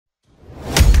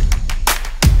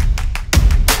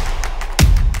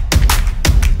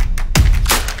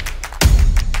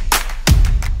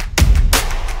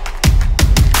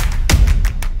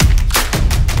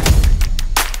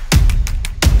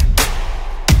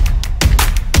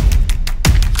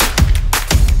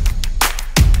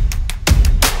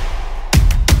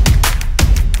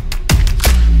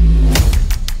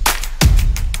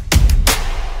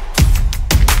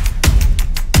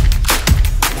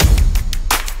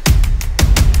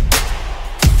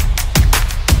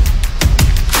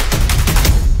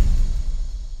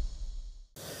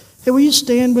Hey, will you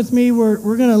stand with me? We're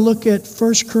going to look at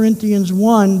 1 Corinthians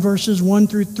 1, verses 1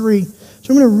 through 3. So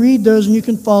I'm going to read those and you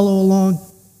can follow along.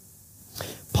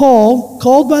 Paul,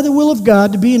 called by the will of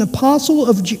God to be an apostle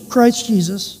of Christ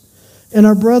Jesus, and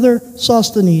our brother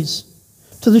Sosthenes,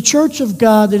 to the church of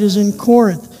God that is in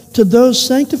Corinth, to those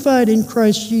sanctified in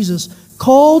Christ Jesus,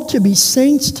 called to be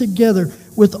saints together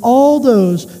with all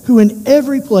those who in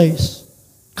every place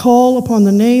call upon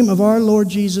the name of our Lord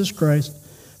Jesus Christ,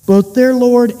 both their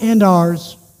Lord and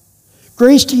ours.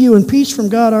 Grace to you and peace from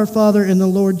God our Father and the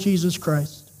Lord Jesus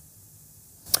Christ.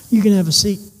 You can have a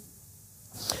seat.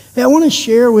 Hey, I want to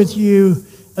share with you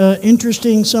an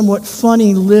interesting, somewhat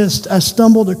funny list I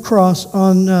stumbled across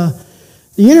on the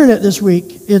internet this week.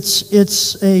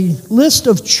 It's a list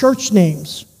of church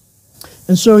names.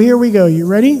 And so here we go. You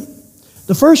ready?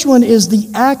 The first one is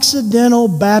the Accidental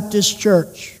Baptist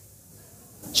Church.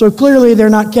 So clearly they're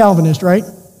not Calvinist, right?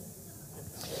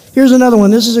 Here's another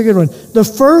one. This is a good one. The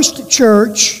First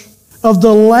Church of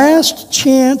the Last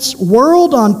Chance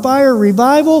World on Fire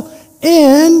Revival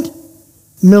and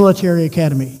Military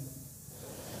Academy.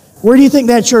 Where do you think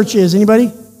that church is?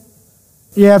 Anybody?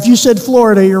 Yeah, if you said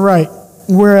Florida, you're right.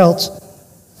 Where else?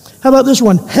 How about this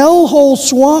one? Hellhole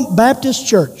Swamp Baptist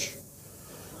Church.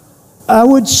 I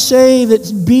would say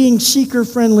that being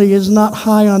seeker-friendly is not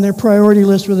high on their priority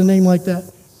list with a name like that.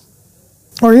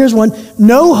 Or here's one,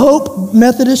 No Hope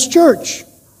Methodist Church,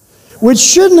 which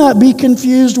should not be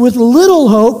confused with Little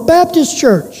Hope Baptist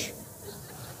Church,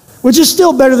 which is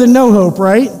still better than No Hope,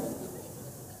 right?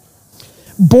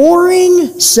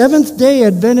 Boring Seventh-day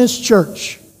Adventist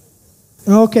Church.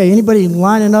 Okay, anybody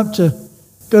lining up to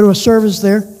go to a service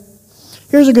there?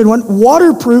 Here's a good one,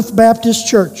 Waterproof Baptist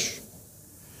Church.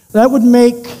 That would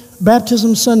make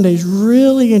baptism Sundays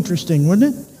really interesting,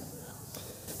 wouldn't it?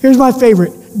 Here's my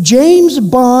favorite, James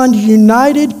Bond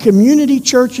United Community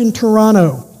Church in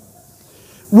Toronto,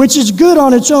 which is good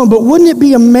on its own, but wouldn't it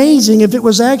be amazing if it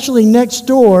was actually next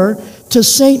door to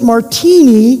St.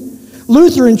 Martini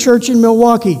Lutheran Church in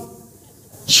Milwaukee?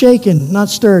 Shaken, not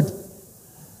stirred.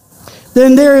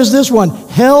 Then there is this one,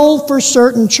 Hell for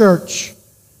Certain Church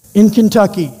in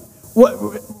Kentucky.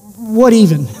 What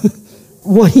even?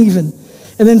 What even?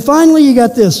 And then finally you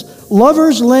got this,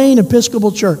 Lover's Lane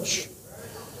Episcopal Church.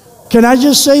 Can I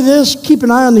just say this? Keep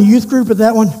an eye on the youth group at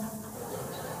that one.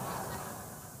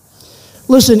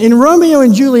 Listen, in Romeo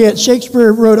and Juliet,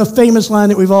 Shakespeare wrote a famous line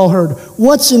that we've all heard.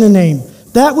 What's in a name?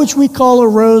 That which we call a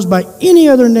rose by any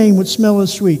other name would smell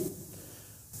as sweet.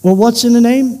 Well, what's in a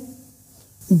name?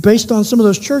 Based on some of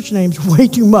those church names, way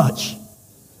too much.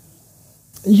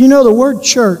 You know, the word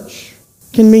church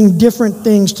can mean different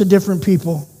things to different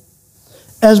people.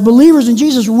 As believers in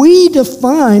Jesus, we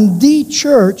define the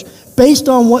church based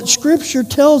on what Scripture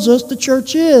tells us the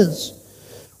church is.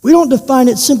 We don't define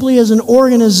it simply as an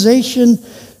organization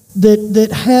that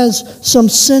has some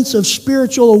sense of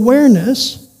spiritual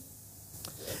awareness.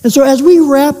 And so as we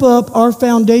wrap up our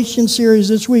foundation series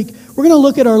this week, we're going to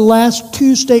look at our last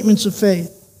two statements of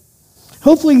faith.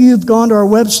 Hopefully you've gone to our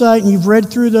website and you've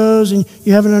read through those and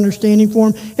you have an understanding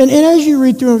for them. And as you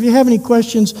read through them, if you have any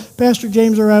questions, Pastor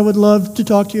James or I would love to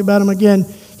talk to you about them again.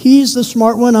 He's the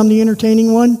smart one, I'm the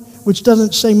entertaining one, which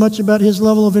doesn't say much about his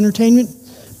level of entertainment.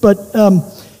 But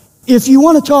if you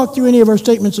want to talk through any of our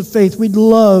statements of faith, we'd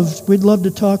love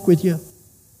to talk with you.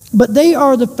 But they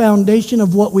are the foundation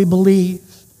of what we believe.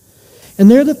 And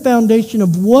they're the foundation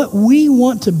of what we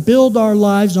want to build our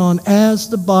lives on as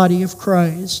the body of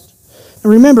Christ.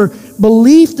 And remember,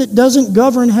 belief that doesn't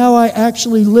govern how I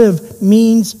actually live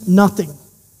means nothing.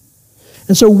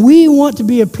 And so we want to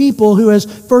be a people who, as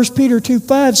 1 Peter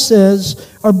 2:5 says,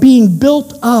 are being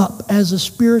built up as a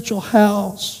spiritual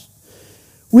house.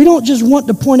 We don't just want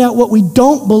to point out what we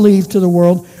don't believe to the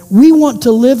world. We want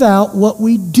to live out what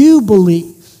we do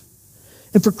believe.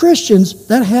 And for Christians,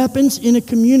 that happens in a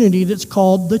community that's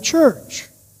called the church.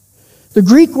 The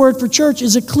Greek word for church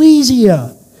is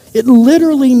ecclesia. It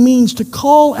literally means to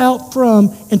call out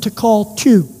from and to call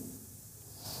to.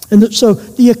 And so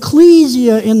the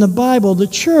ecclesia in the Bible, the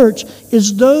church,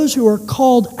 is those who are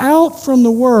called out from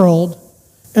the world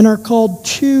and are called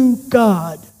to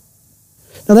God.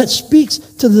 Now that speaks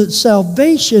to the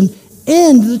salvation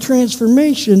and the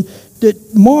transformation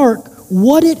that mark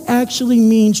what it actually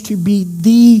means to be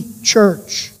the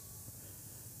church.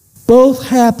 Both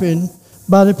happen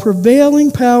by the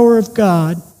prevailing power of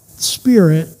God,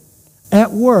 Spirit,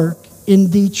 at work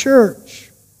in the church.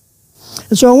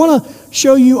 And so I want to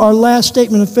show you our last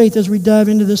statement of faith as we dive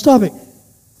into this topic.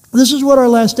 This is what our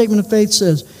last statement of faith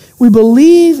says. We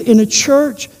believe in a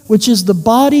church which is the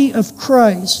body of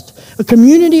Christ, a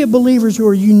community of believers who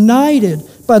are united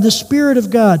by the Spirit of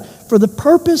God for the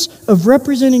purpose of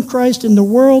representing Christ in the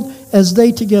world as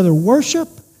they together worship,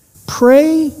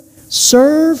 pray,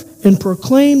 serve, and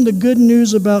proclaim the good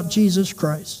news about Jesus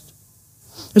Christ.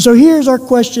 And so here's our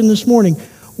question this morning.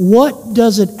 What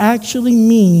does it actually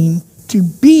mean to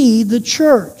be the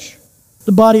church,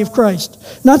 the body of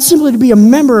Christ? Not simply to be a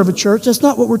member of a church, that's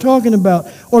not what we're talking about,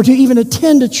 or to even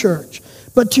attend a church,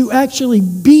 but to actually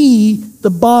be the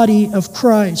body of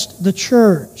Christ, the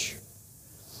church.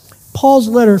 Paul's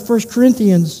letter, 1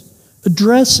 Corinthians,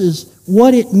 addresses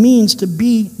what it means to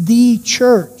be the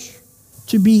church,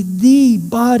 to be the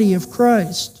body of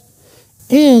Christ,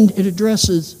 and it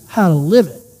addresses how to live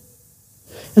it.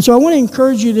 And so I want to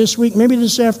encourage you this week, maybe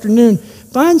this afternoon,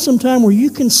 find some time where you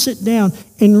can sit down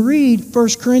and read 1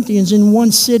 Corinthians in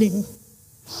one sitting.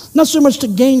 Not so much to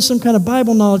gain some kind of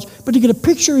Bible knowledge, but to get a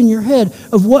picture in your head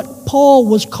of what Paul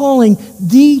was calling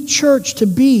the church to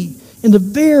be in the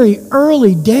very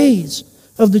early days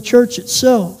of the church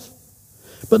itself.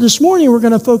 But this morning we're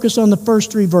going to focus on the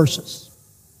first 3 verses.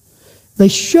 They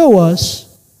show us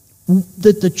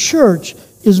that the church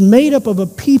is made up of a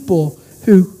people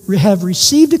who have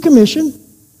received a commission,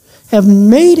 have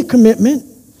made a commitment,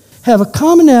 have a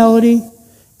commonality,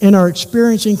 and are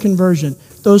experiencing conversion.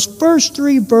 Those first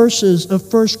 3 verses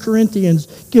of 1 Corinthians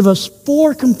give us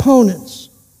 4 components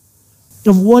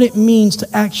of what it means to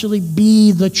actually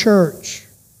be the church.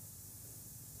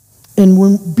 And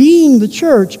when being the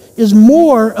church is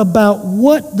more about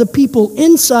what the people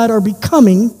inside are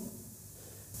becoming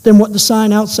than what the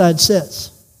sign outside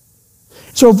says.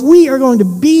 So if we are going to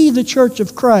be the church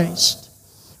of Christ,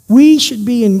 we should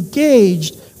be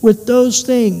engaged with those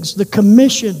things, the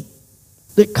commission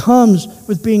that comes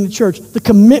with being the church, the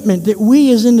commitment that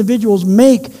we as individuals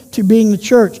make to being the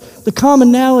church, the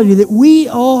commonality that we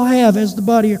all have as the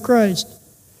body of Christ,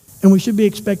 and we should be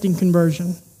expecting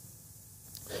conversion.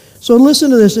 So listen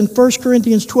to this. In 1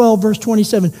 Corinthians 12, verse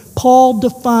 27, Paul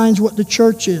defines what the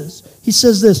church is. He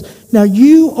says this, "Now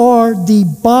you are the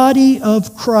body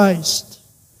of Christ,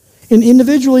 and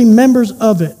individually members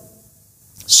of it.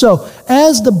 So,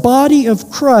 as the body of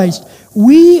Christ,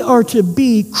 we are to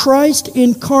be Christ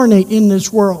incarnate in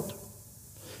this world.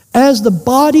 As the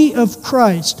body of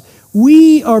Christ,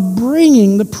 we are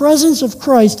bringing the presence of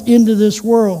Christ into this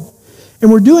world.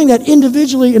 And we're doing that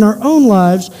individually in our own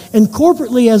lives and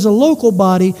corporately as a local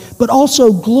body, but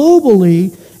also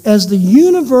globally as the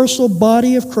universal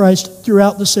body of Christ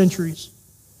throughout the centuries.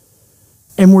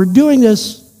 And we're doing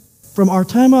this from our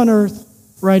time on earth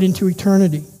right into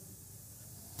eternity.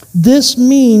 This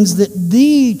means that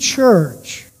the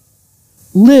church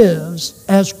lives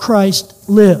as Christ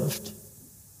lived,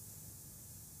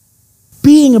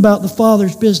 being about the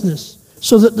Father's business,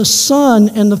 so that the Son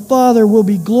and the Father will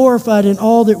be glorified in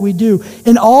all that we do.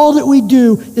 And all that we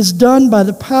do is done by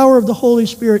the power of the Holy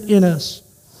Spirit in us.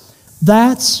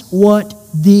 That's what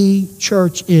the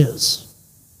church is.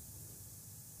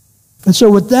 And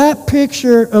so with that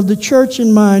picture of the church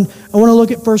in mind, I want to look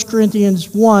at 1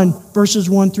 Corinthians 1, verses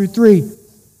 1 through 3.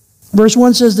 Verse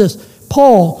 1 says this,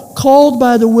 Paul, called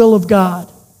by the will of God.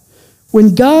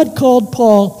 When God called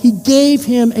Paul, he gave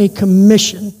him a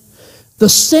commission. The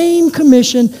same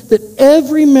commission that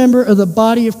every member of the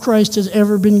body of Christ has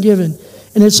ever been given.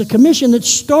 And it's a commission that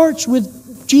starts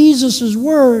with Jesus'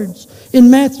 words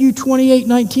in Matthew 28,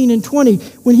 19 and 20,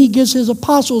 when he gives his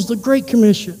apostles the Great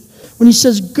Commission. When he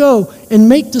says, go and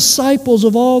make disciples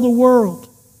of all the world.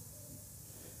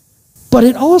 But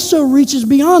it also reaches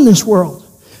beyond this world.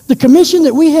 The commission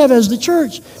that we have as the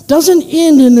church doesn't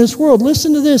end in this world.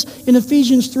 Listen to this in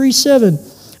Ephesians 3:7.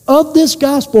 Of this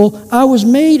gospel I was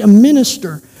made a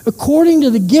minister according to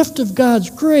the gift of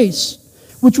God's grace,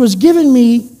 which was given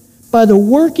me by the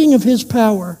working of his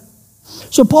power.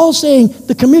 So Paul's saying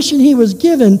the commission he was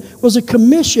given was a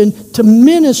commission to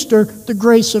minister the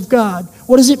grace of God.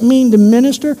 What does it mean to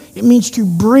minister? It means to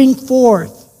bring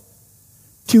forth,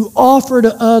 to offer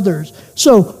to others.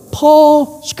 So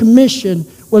Paul's commission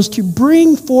was to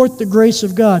bring forth the grace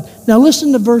of God. Now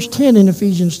listen to verse 10 in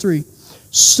Ephesians 3.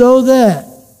 So that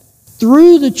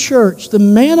through the church, the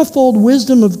manifold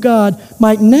wisdom of God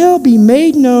might now be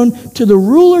made known to the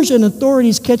rulers and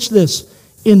authorities, catch this,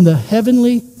 in the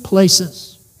heavenly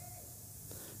places.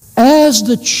 As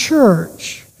the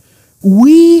church,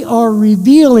 we are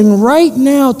revealing right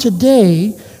now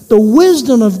today the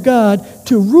wisdom of God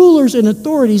to rulers and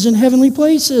authorities in heavenly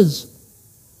places.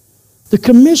 The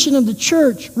commission of the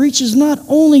church reaches not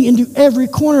only into every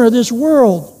corner of this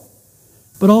world,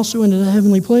 but also into the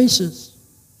heavenly places.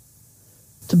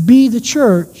 To be the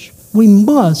church, we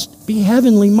must be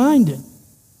heavenly minded.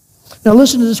 Now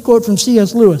listen to this quote from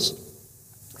C.S. Lewis.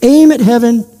 Aim at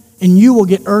heaven and you will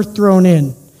get earth thrown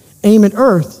in. Aim at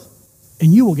earth,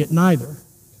 and you will get neither.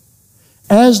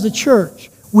 As the church,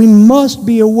 we must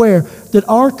be aware that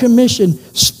our commission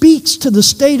speaks to the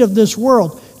state of this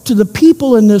world, to the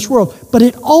people in this world, but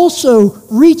it also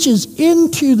reaches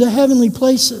into the heavenly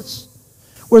places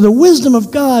where the wisdom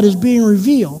of God is being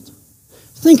revealed.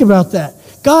 Think about that.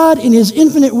 God, in His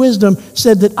infinite wisdom,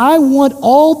 said that I want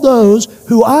all those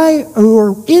who are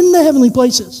in the heavenly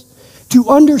places to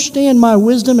understand my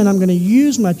wisdom, and I'm going to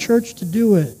use my church to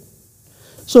do it.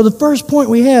 So the first point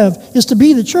we have is to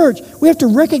be the church. We have to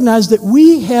recognize that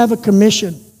we have a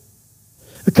commission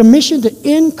to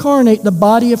incarnate the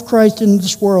body of Christ in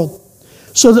this world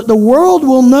so that the world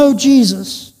will know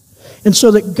Jesus and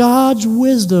so that God's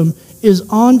wisdom is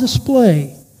on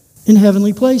display in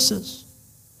heavenly places.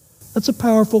 That's a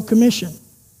powerful commission,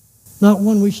 not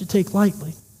one we should take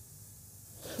lightly.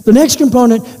 The next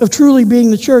component of truly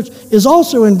being the church is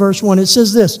also in verse 1. It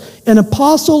says this, an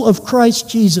apostle of Christ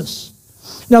Jesus.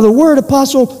 Now the word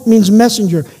apostle means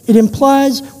messenger. It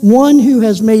implies one who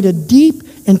has made a deep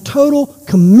and total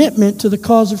commitment to the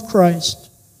cause of Christ.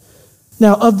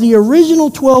 Now of the original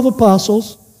 12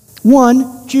 apostles,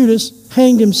 one, Judas,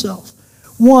 hanged himself.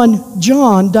 One,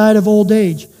 John, died of old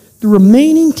age. The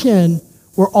remaining 10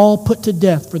 were all put to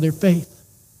death for their faith.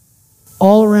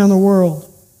 All around the world.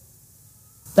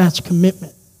 That's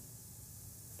commitment.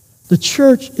 The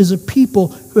church is a people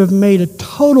who have made a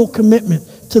total commitment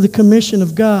to the commission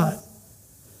of God.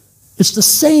 It's the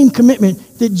same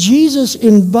commitment that Jesus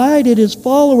invited His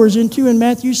followers into in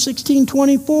Matthew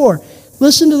 16:24.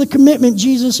 Listen to the commitment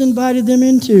Jesus invited them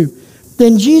into.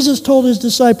 Then Jesus told His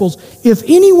disciples, if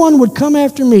anyone would come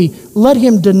after me, let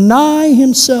him deny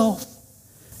himself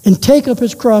and take up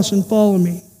his cross and follow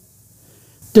me.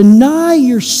 Deny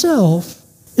yourself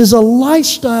is a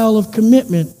lifestyle of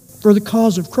commitment for the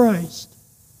cause of Christ.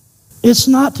 It's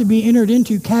not to be entered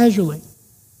into casually.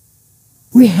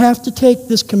 We have to take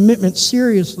this commitment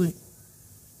seriously.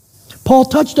 Paul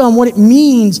touched on what it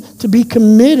means to be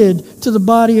committed to the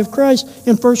body of Christ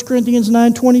in 1 Corinthians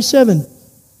 9:27.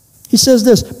 He says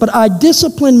this, but I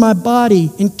discipline my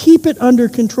body and keep it under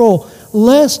control,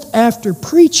 lest after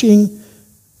preaching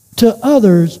to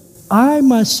others, I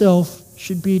myself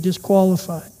should be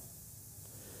disqualified.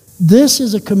 This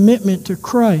is a commitment to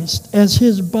Christ as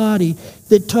His body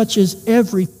that touches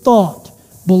every thought,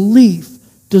 belief,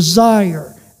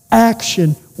 desire,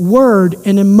 action, word,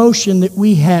 and emotion that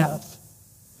we have.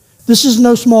 This is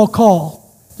no small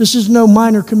call. This is no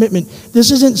minor commitment.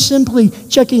 This isn't simply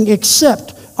checking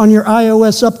accept on your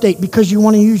iOS update because you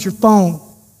want to use your phone.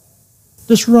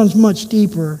 This runs much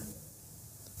deeper.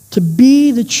 To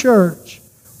be the church,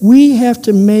 we have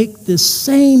to make this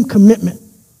same commitment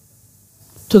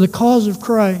to the cause of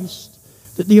Christ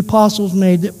that the apostles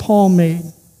made, that Paul made.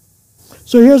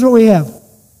 So here's what we have.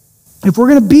 If we're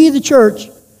going to be the church,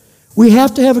 we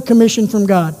have to have a commission from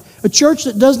God. A church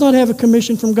that does not have a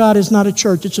commission from God is not a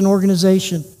church. It's an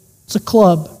organization. It's a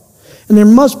club. And there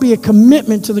must be a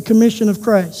commitment to the commission of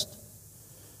Christ.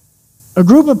 A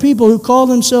group of people who call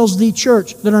themselves the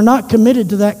church that are not committed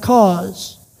to that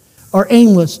cause are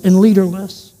aimless and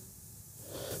leaderless.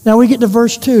 Now we get to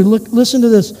verse 2. Listen to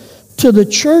this. To the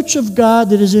church of God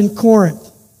that is in Corinth.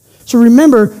 So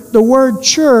remember, the word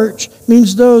church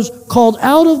means those called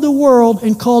out of the world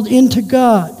and called into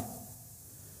God.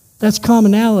 That's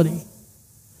commonality.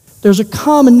 There's a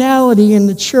commonality in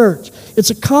the church. It's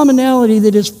a commonality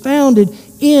that is founded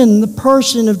in the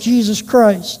person of Jesus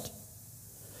Christ.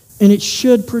 And it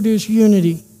should produce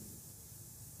unity.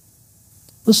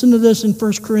 Listen to this in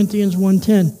 1 Corinthians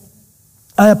 1:10.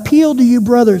 I appeal to you,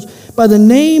 brothers, by the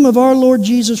name of our Lord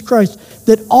Jesus Christ,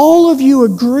 that all of you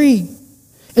agree,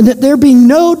 and that there be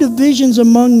no divisions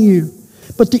among you,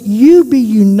 but that you be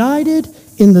united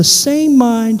in the same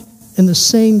mind and the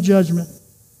same judgment.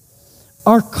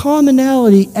 Our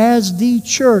commonality as the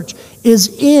church is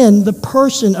in the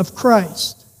person of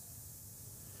Christ.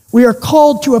 We are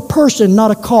called to a person,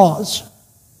 not a cause.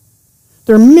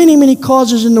 There are many, many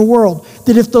causes in the world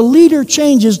that if the leader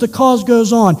changes, the cause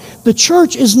goes on. The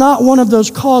church is not one of those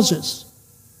causes.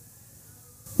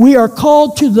 We are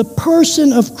called to the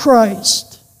person of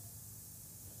Christ.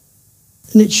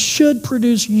 And it should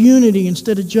produce unity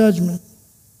instead of judgment.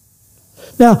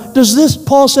 Now, does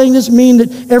Paul saying this mean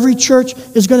that every church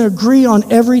is going to agree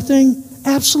on everything?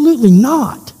 Absolutely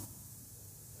not.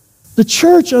 The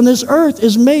church on this earth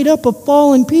is made up of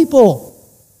fallen people.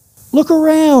 Look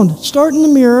around. Start in the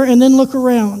mirror and then look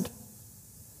around.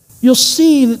 You'll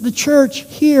see that the church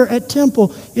here at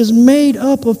Temple is made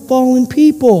up of fallen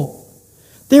people.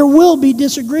 There will be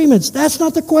disagreements. That's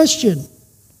not the question.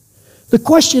 The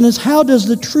question is, how does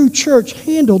the true church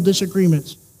handle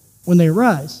disagreements when they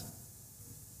arise?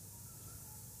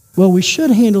 Well, we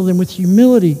should handle them with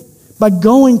humility by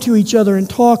going to each other and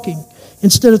talking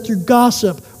instead of through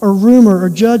gossip or rumor or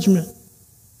judgment.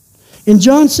 In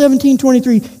John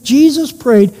 17:23, Jesus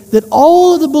prayed that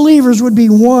all of the believers would be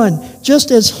one, just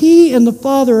as He and the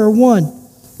Father are one.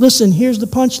 Listen, here's the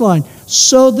punchline.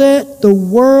 So that the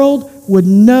world would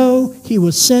know He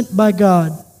was sent by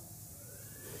God.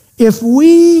 If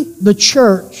we, the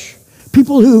church,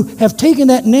 people who have taken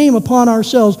that name upon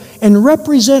ourselves and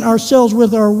represent ourselves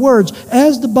with our words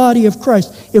as the body of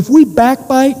Christ, if we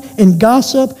backbite and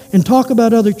gossip and talk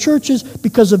about other churches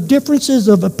because of differences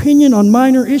of opinion on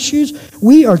minor issues,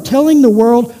 we are telling the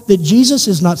world that Jesus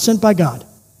is not sent by God.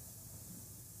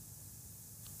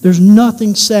 There's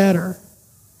nothing sadder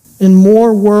and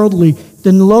more worldly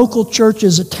than local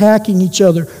churches attacking each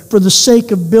other for the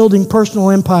sake of building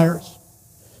personal empires,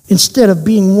 instead of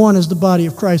being one as the body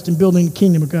of Christ and building the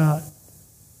kingdom of God.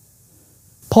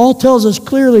 Paul tells us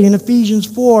clearly in Ephesians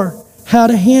 4 how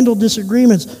to handle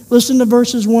disagreements. Listen to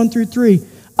verses 1 through 3.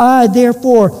 I,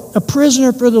 therefore, a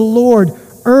prisoner for the Lord,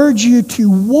 urge you to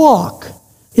walk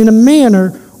in a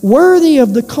manner worthy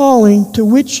of the calling to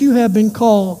which you have been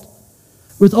called,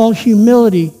 with all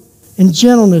humility and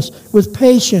gentleness, with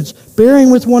patience,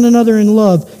 bearing with one another in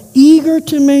love, eager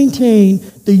to maintain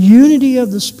the unity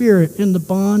of the Spirit in the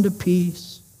bond of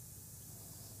peace.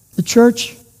 The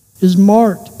church is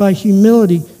marked by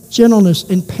humility, gentleness,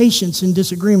 and patience in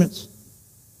disagreements.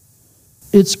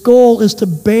 Its goal is to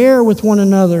bear with one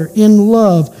another in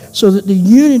love so that the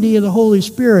unity of the Holy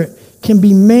Spirit can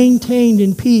be maintained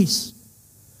in peace.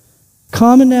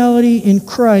 Commonality in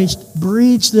Christ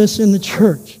breeds this in the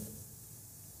church.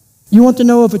 You want to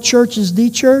know if a church is the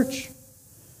church?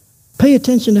 Pay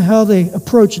attention to how they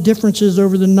approach differences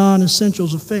over the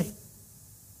non-essentials of faith.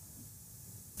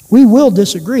 We will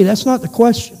disagree. That's not the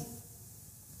question.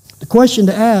 The question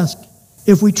to ask,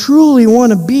 if we truly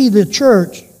want to be the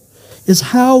church, is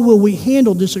how will we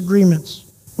handle disagreements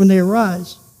when they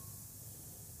arise?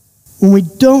 When we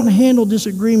don't handle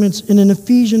disagreements in an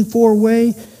Ephesians 4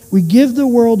 way, we give the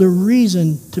world a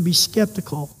reason to be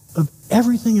skeptical of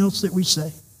everything else that we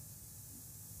say.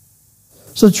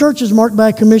 So the church is marked by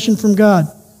a commission from God.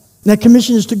 And that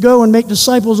commission is to go and make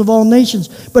disciples of all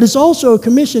nations. But it's also a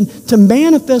commission to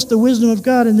manifest the wisdom of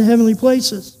God in the heavenly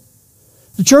places.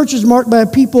 The church is marked by a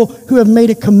people who have made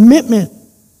a commitment.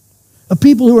 A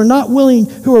people who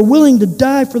are willing to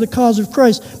die for the cause of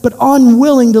Christ, but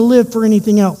unwilling to live for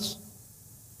anything else.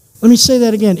 Let me say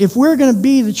that again. If we're going to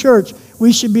be the church,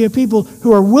 we should be a people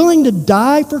who are willing to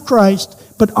die for Christ,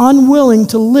 but unwilling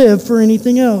to live for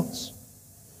anything else.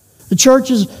 The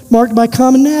church is marked by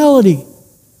commonality,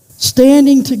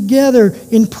 standing together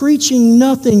in preaching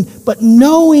nothing but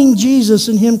knowing Jesus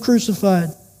and Him crucified,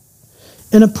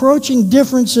 and approaching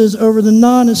differences over the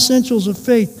non-essentials of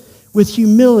faith with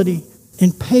humility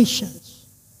and patience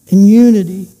and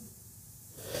unity.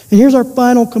 And here's our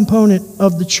final component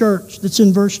of the church that's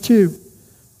in verse 2.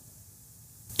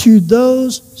 To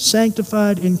those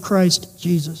sanctified in Christ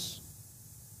Jesus.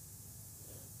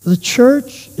 The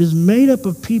church is made up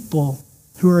of people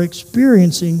who are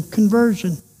experiencing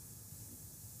conversion.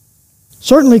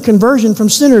 Certainly conversion from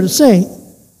sinner to saint,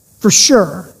 for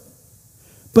sure.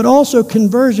 But also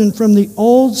conversion from the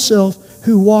old self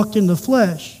who walked in the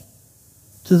flesh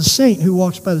to the saint who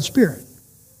walks by the Spirit.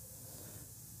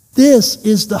 This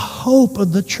is the hope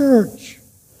of the church.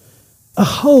 A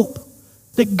hope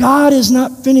that God is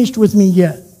not finished with me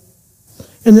yet.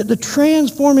 And that the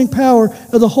transforming power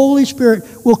of the Holy Spirit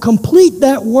will complete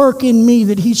that work in me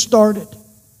that He started.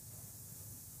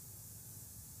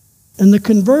 And the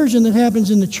conversion that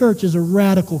happens in the church is a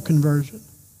radical conversion.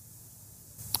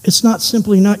 It's not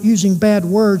simply not using bad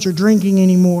words or drinking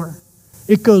anymore.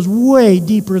 It goes way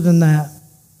deeper than that.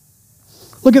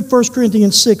 Look at 1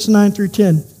 Corinthians 6, 9 through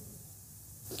 10.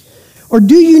 Or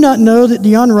do you not know that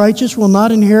the unrighteous will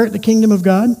not inherit the kingdom of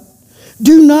God?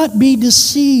 Do not be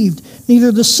deceived.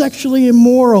 Neither the sexually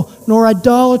immoral, nor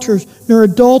idolaters, nor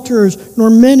adulterers, nor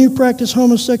men who practice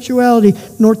homosexuality,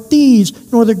 nor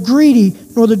thieves, nor the greedy,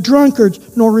 nor the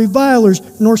drunkards, nor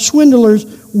revilers, nor swindlers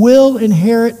will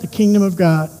inherit the kingdom of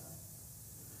God.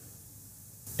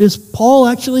 Is Paul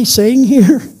actually saying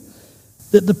here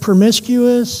that the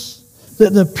promiscuous,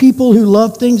 that the people who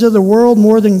love things of the world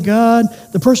more than God,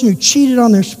 the person who cheated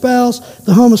on their spouse,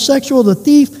 the homosexual, the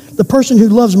thief, the person who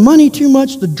loves money too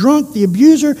much, the drunk, the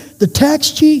abuser, the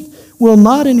tax cheat, will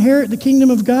not inherit the kingdom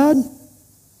of God?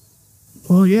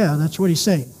 Well, yeah, that's what he's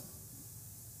saying.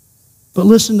 But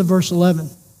listen to verse 11.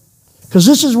 Because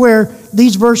this is where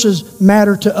these verses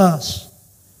matter to us.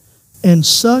 And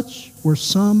such were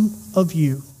some of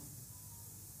you.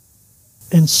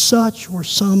 And such were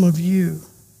some of you.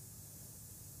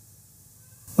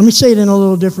 Let me say it in a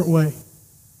little different way.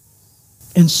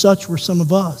 And such were some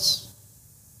of us.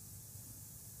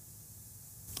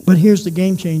 But here's the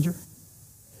game changer.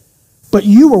 But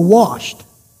you were washed.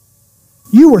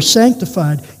 You were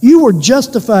sanctified. You were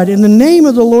justified in the name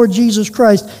of the Lord Jesus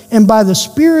Christ and by the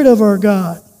Spirit of our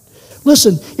God.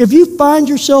 Listen, if you find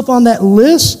yourself on that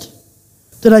list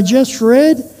that I just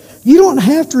read, you don't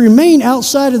have to remain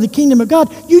outside of the kingdom of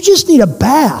God. You just need a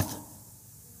bath.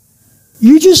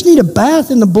 You just need a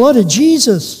bath in the blood of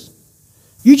Jesus.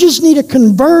 You just need a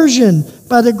conversion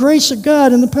by the grace of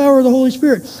God and the power of the Holy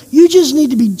Spirit. You just need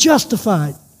to be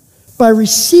justified by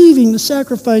receiving the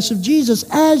sacrifice of Jesus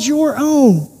as your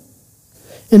own.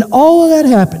 And all of that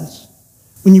happens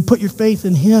when you put your faith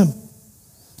in Him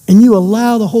and you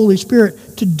allow the Holy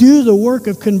Spirit to do the work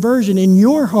of conversion in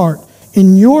your heart,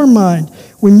 in your mind.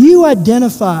 When you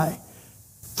identify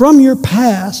from your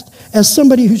past as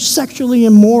somebody who's sexually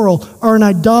immoral or an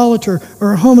idolater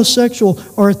or a homosexual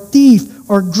or a thief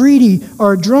or greedy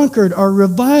or a drunkard or a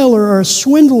reviler or a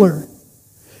swindler,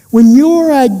 when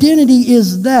your identity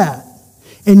is that,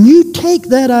 and you take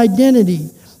that identity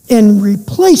and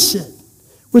replace it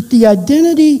with the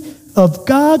identity of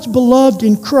God's beloved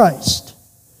in Christ,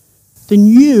 then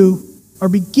you are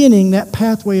beginning that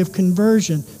pathway of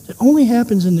conversion that only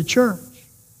happens in the church.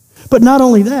 But not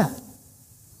only that,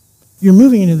 you're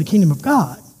moving into the kingdom of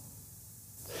God.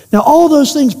 Now, all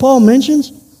those things Paul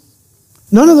mentions,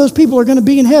 none of those people are going to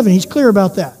be in heaven. He's clear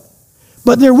about that.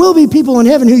 But there will be people in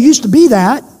heaven who used to be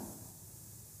that.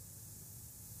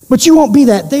 But you won't be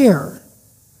that there.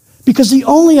 Because the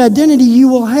only identity you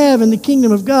will have in the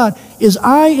kingdom of God is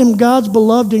I am God's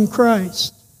beloved in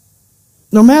Christ.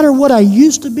 No matter what I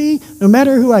used to be, no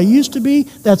matter who I used to be,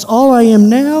 that's all I am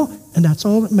now, and that's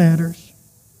all that matters.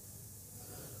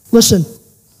 Listen,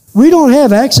 we don't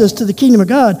have access to the kingdom of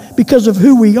God because of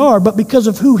who we are, but because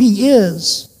of who He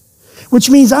is. Which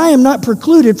means I am not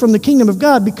precluded from the kingdom of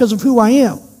God because of who I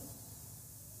am.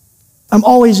 I'm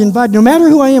always invited. No matter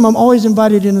who I am, I'm always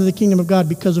invited into the kingdom of God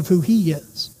because of who He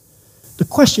is. The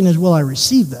question is, will I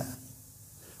receive that?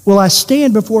 Will I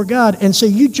stand before God and say,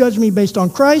 you judge me based on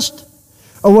Christ?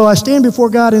 Or will I stand before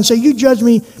God and say, you judge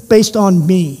me based on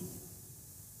me?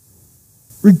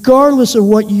 Regardless of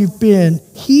what you've been,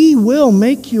 He will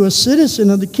make you a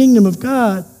citizen of the kingdom of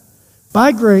God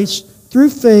by grace through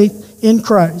faith in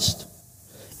Christ.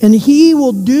 And He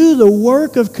will do the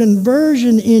work of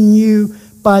conversion in you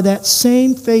by that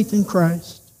same faith in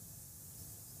Christ.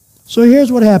 So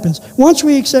here's what happens. Once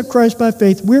we accept Christ by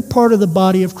faith, we're part of the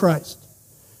body of Christ,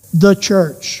 the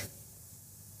church.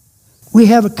 We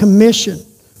have a commission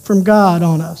from God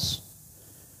on us.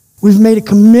 We've made a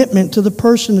commitment to the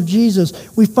person of Jesus.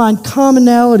 We find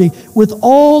commonality with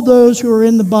all those who are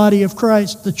in the body of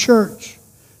Christ, the church,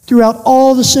 throughout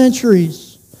all the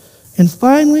centuries. And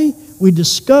finally, we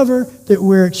discover that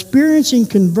we're experiencing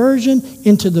conversion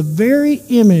into the very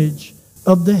image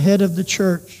of the head of the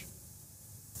church,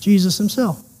 Jesus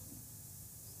Himself.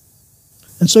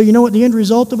 And so you know what the end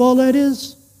result of all that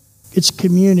is? It's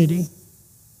community.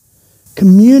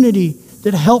 Community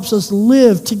that helps us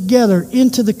live together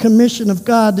into the commission of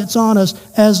God that's on us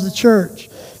as the church.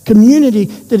 Community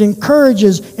that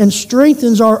encourages and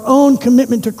strengthens our own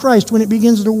commitment to Christ when it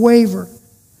begins to waver.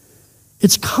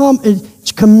 It's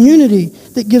community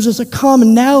that gives us a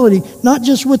commonality, not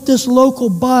just with this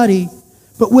local body,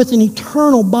 but with an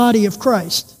eternal body of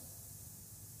Christ.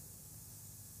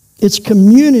 It's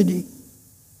community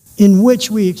in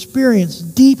which we experience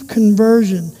deep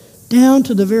conversion down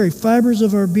to the very fibers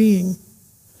of our being.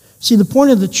 See, the point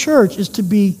of the church is to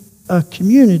be a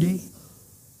community.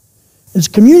 It's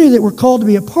a community that we're called to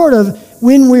be a part of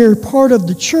when we're part of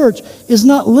the church is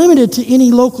not limited to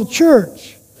any local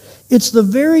church. It's the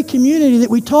very community that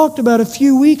we talked about a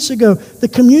few weeks ago, the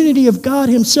community of God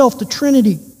Himself, the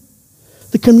Trinity,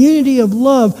 the community of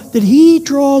love that He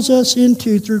draws us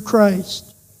into through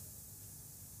Christ.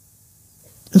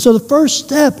 And so the first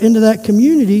step into that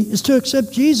community is to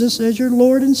accept Jesus as your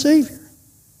Lord and Savior.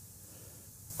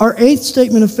 Our eighth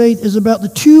statement of faith is about the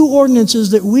two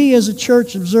ordinances that we as a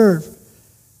church observe.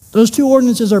 Those two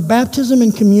ordinances are baptism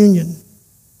and communion.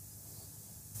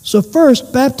 So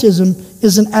first, baptism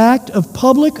is an act of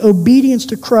public obedience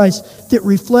to Christ that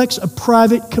reflects a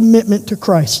private commitment to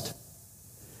Christ.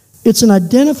 It's an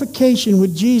identification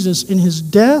with Jesus in His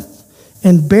death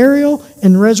and burial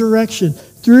and resurrection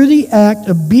through the act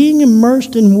of being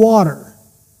immersed in water.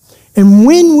 And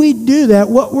when we do that,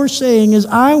 what we're saying is,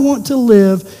 I want to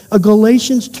live a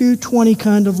Galatians 2:20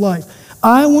 kind of life.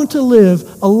 I want to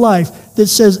live a life that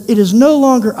says, it is no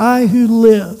longer I who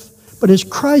live, but it's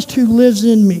Christ who lives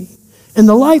in me. And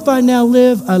the life I now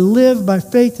live, I live by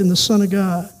faith in the Son of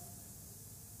God.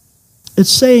 It's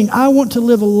saying, I want to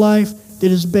live a life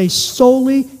that is based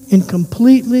solely and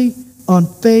completely on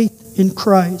faith in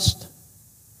Christ.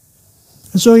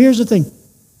 And so here's the thing.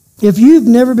 If you've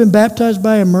never been baptized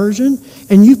by immersion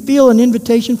and you feel an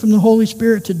invitation from the Holy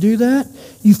Spirit to do that,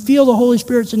 you feel the Holy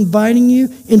Spirit's inviting you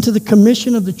into the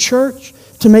commission of the church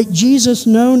to make Jesus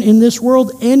known in this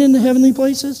world and in the heavenly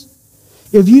places,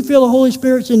 if you feel the Holy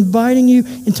Spirit's inviting you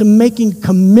into making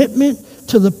commitment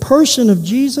to the person of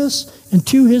Jesus and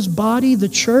to his body, the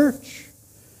church,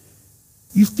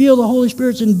 you feel the Holy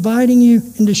Spirit's inviting you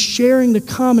into sharing the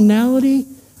commonality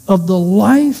of the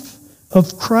life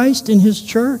of Christ in his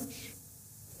church,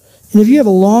 and if you have a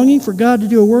longing for God to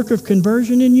do a work of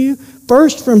conversion in you,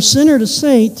 first from sinner to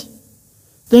saint,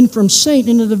 then from saint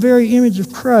into the very image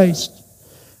of Christ,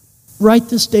 write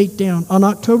this date down. On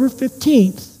October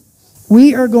 15th,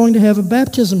 we are going to have a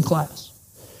baptism class.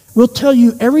 We'll tell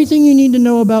you everything you need to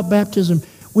know about baptism.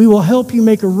 We will help you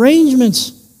make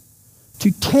arrangements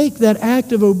to take that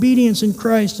act of obedience in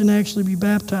Christ and actually be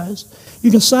baptized.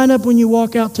 You can sign up when you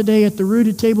walk out today at the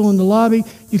rooted table in the lobby.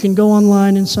 You can go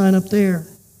online and sign up there.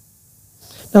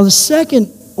 Now, the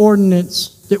second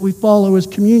ordinance that we follow is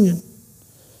communion.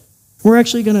 We're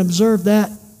actually going to observe that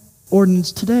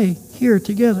ordinance today, here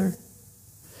together.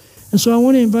 And so I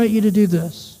want to invite you to do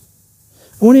this.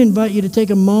 I want to invite you to take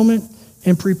a moment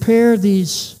and prepare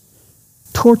these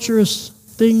torturous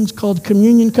things called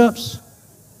communion cups.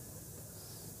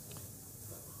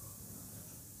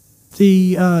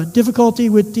 The difficulty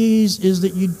with these is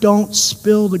that you don't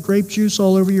spill the grape juice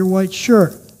all over your white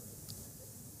shirt.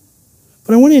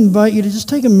 But I want to invite you to just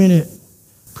take a minute,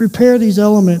 prepare these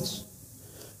elements,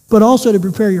 but also to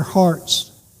prepare your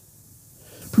hearts.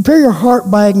 Prepare your heart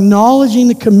by acknowledging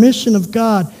the commission of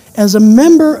God as a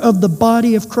member of the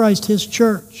body of Christ, his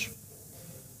church.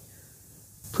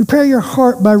 Prepare your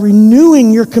heart by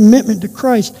renewing your commitment to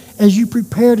Christ as you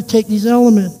prepare to take these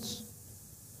elements.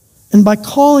 And by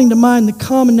calling to mind the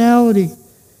commonality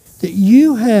that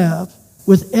you have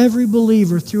with every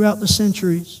believer throughout the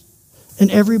centuries and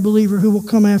every believer who will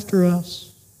come after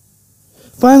us.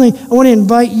 Finally, I want to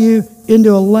invite you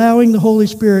into allowing the Holy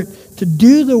Spirit to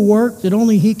do the work that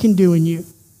only he can do in you.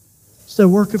 It's the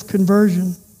work of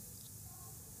conversion.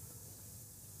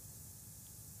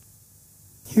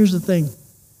 Here's the thing.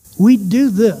 We do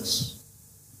this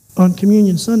on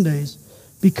Communion Sundays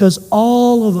because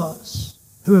all of us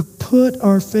who have put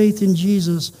our faith in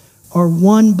Jesus are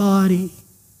one body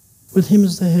with him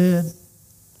as the head.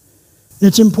 And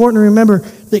it's important to remember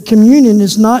that communion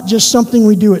is not just something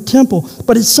we do at temple,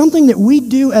 but it's something that we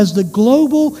do as the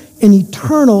global and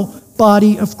eternal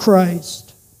body of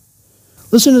Christ.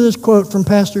 Listen to this quote from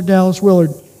Pastor Dallas Willard.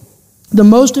 The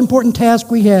most important task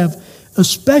we have,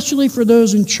 especially for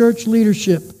those in church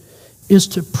leadership, is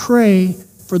to pray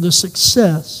for the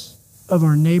success of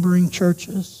our neighboring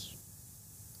churches.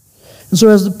 And so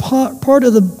as the part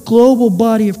of the global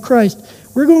body of Christ,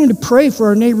 we're going to pray for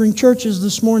our neighboring churches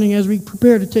this morning as we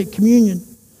prepare to take communion.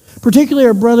 Particularly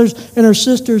our brothers and our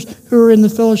sisters who are in the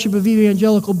Fellowship of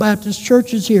Evangelical Baptist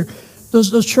Churches here.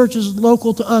 Those churches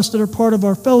local to us that are part of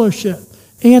our fellowship.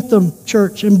 Anthem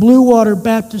Church and Blue Water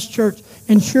Baptist Church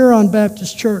and Huron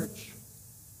Baptist Church.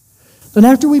 Then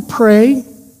after we pray,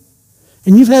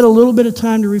 and you've had a little bit of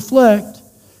time to reflect,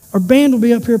 our band will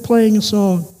be up here playing a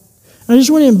song. And I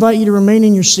just want to invite you to remain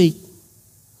in your seat.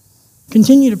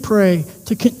 Continue to pray,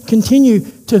 to continue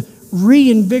to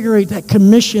reinvigorate that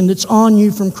commission that's on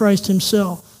you from Christ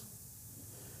himself.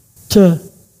 To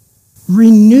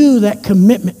renew that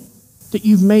commitment that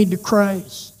you've made to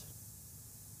Christ.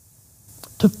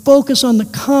 To focus on the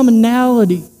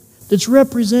commonality that's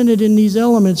represented in these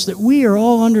elements, that we are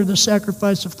all under the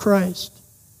sacrifice of Christ.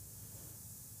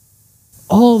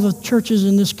 All the churches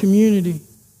in this community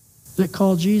that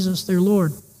call Jesus their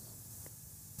Lord.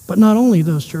 But not only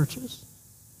those churches.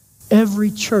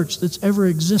 Every church that's ever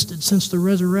existed since the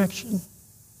resurrection.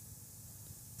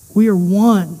 We are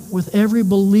one with every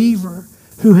believer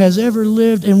who has ever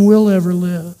lived and will ever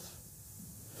live.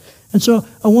 And so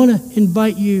I want to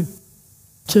invite you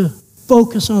to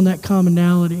focus on that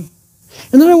commonality.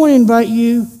 And then I want to invite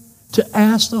you to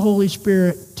ask the Holy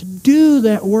Spirit to do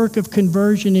that work of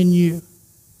conversion in you.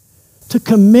 To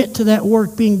commit to that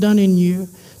work being done in you.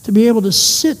 To be able to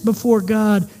sit before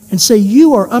God and say,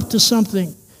 you are up to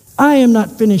something. I am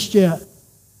not finished yet.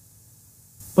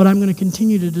 But I'm going to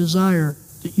continue to desire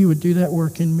that you would do that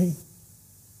work in me.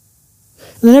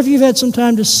 And then after you've had some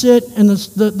time to sit and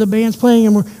the band's playing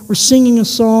and we're singing a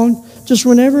song, just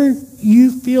whenever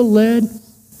you feel led,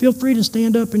 feel free to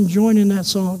stand up and join in that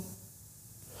song.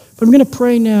 But I'm going to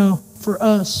pray now for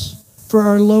us, for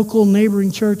our local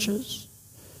neighboring churches,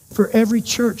 for every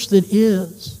church that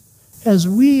is, as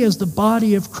we as the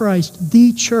body of Christ,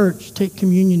 the church, take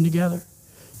communion together.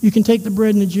 You can take the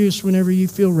bread and the juice whenever you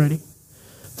feel ready.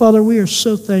 Father, we are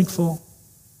so thankful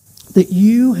that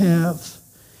you have,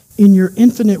 in your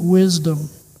infinite wisdom,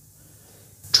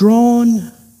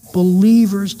 drawn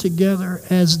believers together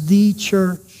as the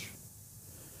church.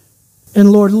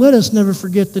 And Lord, let us never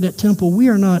forget that at Temple, we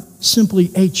are not simply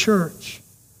a church.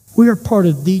 We are part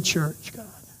of the church, God.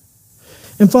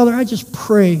 And Father, I just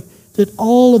pray that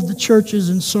all of the churches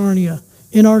in Sarnia,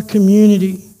 in our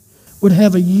community, would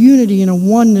have a unity and a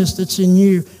oneness that's in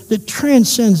you that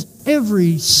transcends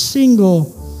every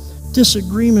single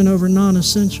disagreement over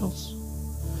non-essentials.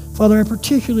 Father, I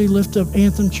particularly lift up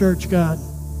Anthem Church, God,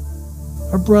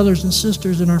 our brothers and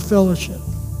sisters in our fellowship,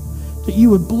 that you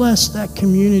would bless that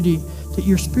community, that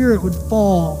your Spirit would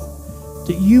fall,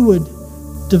 that you would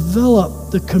develop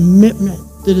the commitment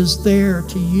that is there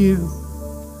to you,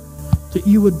 that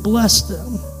you would bless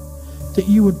them, that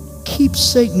you would keep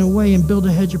Satan away and build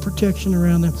a hedge of protection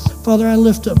around them. Father, I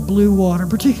lift up Blue Water,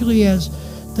 particularly as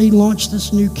they launch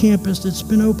this new campus that's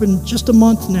been open just a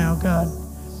month now, God.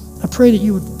 I pray that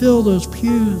you would fill those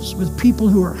pews with people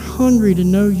who are hungry to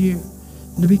know you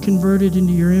and to be converted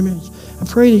into your image. I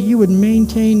pray that you would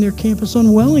maintain their campus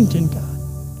on Wellington, God.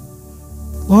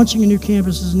 Launching a new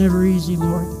campus is never easy,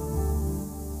 Lord.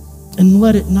 And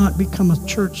let it not become a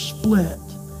church split,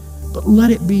 but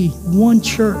let it be one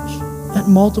church at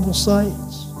multiple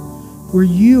sites where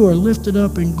you are lifted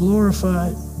up and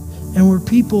glorified, and where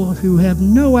people who have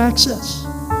no access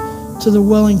to the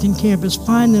Wellington campus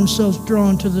find themselves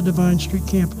drawn to the Divine Street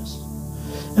campus.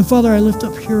 And Father, I lift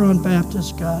up Huron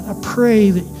Baptist, God. I pray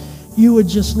that you would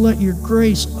just let your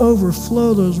grace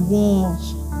overflow those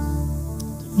walls.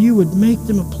 You would make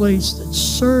them a place that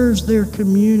serves their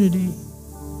community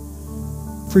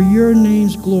for your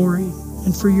name's glory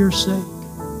and for your sake.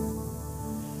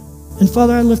 And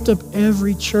Father, I lift up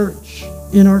every church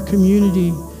in our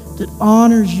community that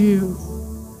honors you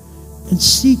and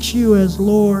seeks you as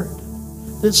Lord,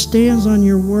 that stands on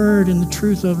your word and the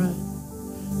truth of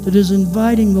it, that is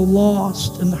inviting the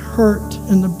lost and the hurt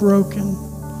and the broken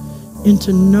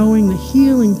into knowing the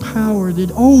healing power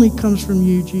that only comes from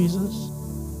you, Jesus.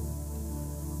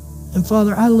 And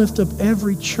Father, I lift up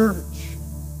every church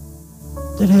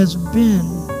that has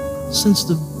been since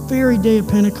the very day of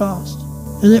Pentecost,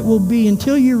 and that will be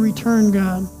until you return,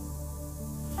 God,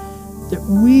 that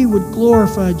we would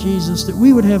glorify Jesus, that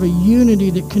we would have a unity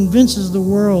that convinces the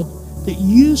world that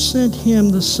you sent him,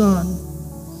 the Son,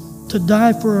 to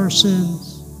die for our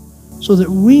sins, so that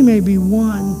we may be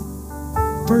one,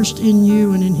 first in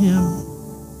you and in him,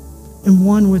 and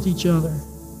one with each other.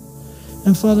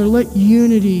 And Father, let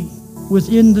unity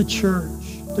within the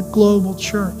church, the global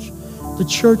church, the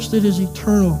church that is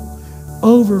eternal,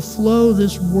 overflow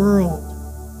this world.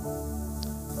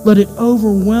 Let it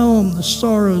overwhelm the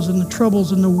sorrows and the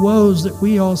troubles and the woes that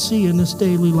we all see in this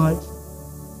daily life.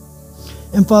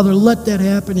 And Father, let that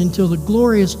happen until the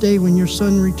glorious day when your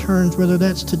Son returns, whether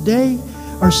that's today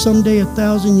or someday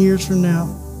 1,000 years from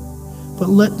now. But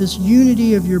let this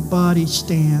unity of your body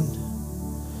stand,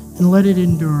 and let it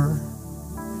endure.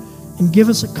 And give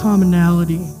us a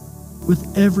commonality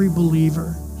with every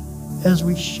believer as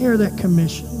we share that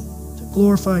commission to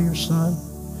glorify your Son,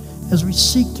 as we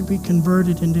seek to be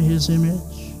converted into his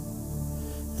image,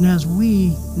 and as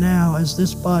we now, as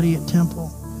this body at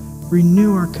Temple,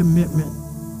 renew our commitment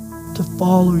to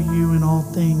follow you in all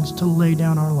things, to lay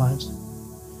down our lives.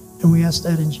 And we ask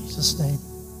that in Jesus' name.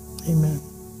 Amen.